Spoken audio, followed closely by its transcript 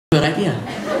good idea.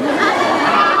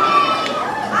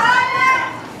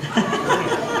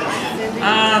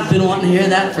 I've been wanting to hear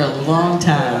that for a long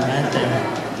time, right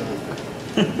there.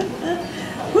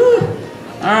 Woo.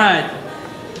 All right.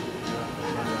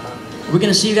 We're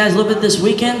going to see you guys a little bit this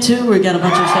weekend, too. We've got a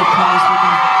bunch of surprises.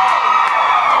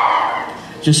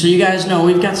 Just so you guys know,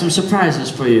 we've got some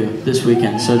surprises for you this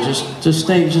weekend. So just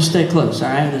stay close, all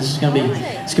right? This is going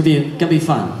to be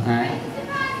fun, all right?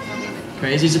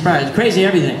 Crazy surprise. Crazy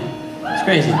everything. It's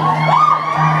crazy.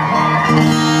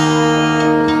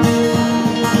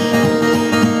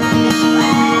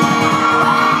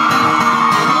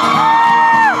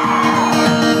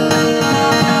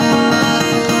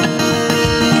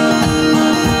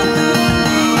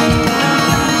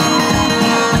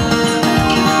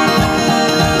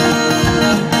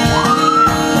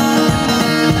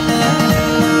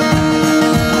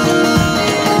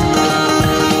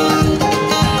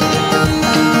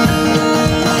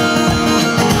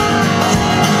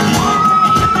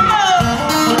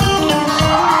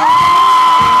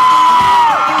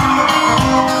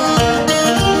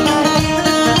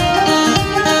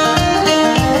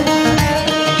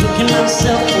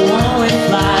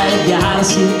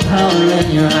 See the color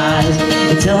in your eyes.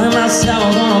 And telling myself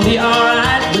I'm gonna be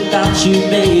alright without you,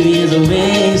 baby, is a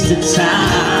waste of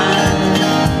time.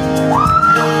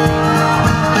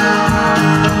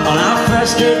 On our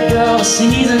first date, girl, the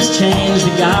seasons changed.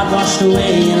 The God washed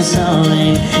away in the sun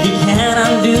rain. You can't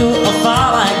undo a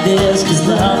fall like this, cause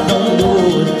love don't know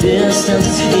what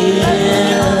distance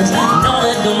is. No,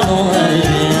 they don't know what it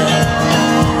is.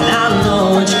 And I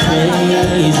know it's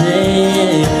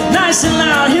crazy. Nice and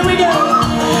loud, here we go.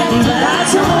 But I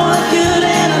don't want good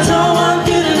and I don't want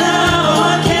good enough.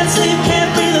 I can't sleep, can't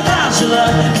breathe without your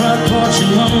love. Front porch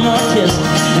and one more kiss.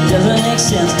 It doesn't make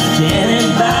sense to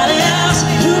anybody else.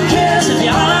 Who cares if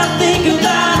you're all I think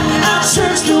about? I've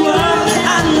searched the world,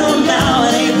 I know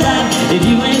now it ain't right if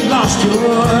you ain't lost your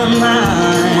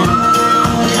mind.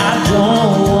 I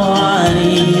don't want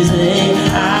easy,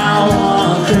 I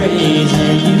want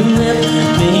crazy. You with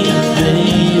me,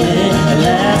 baby,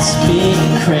 let's be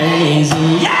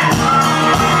crazy. Yeah!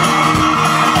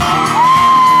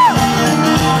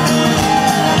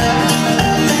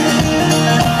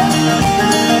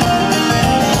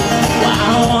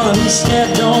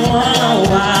 Scared, don't wanna know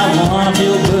why. I wanna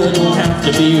feel good, don't have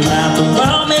to be right. The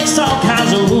world makes all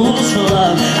kinds of rules for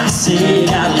love. I say you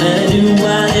gotta let it do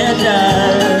what it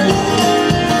does.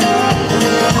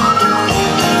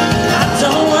 I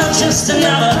don't want just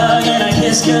another hug and a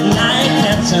kiss goodnight.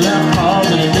 That's enough calls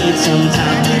and a date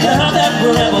sometime. Love that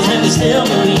rebels make me still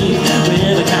believe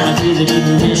we're the kind of crazy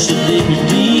people we should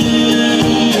be.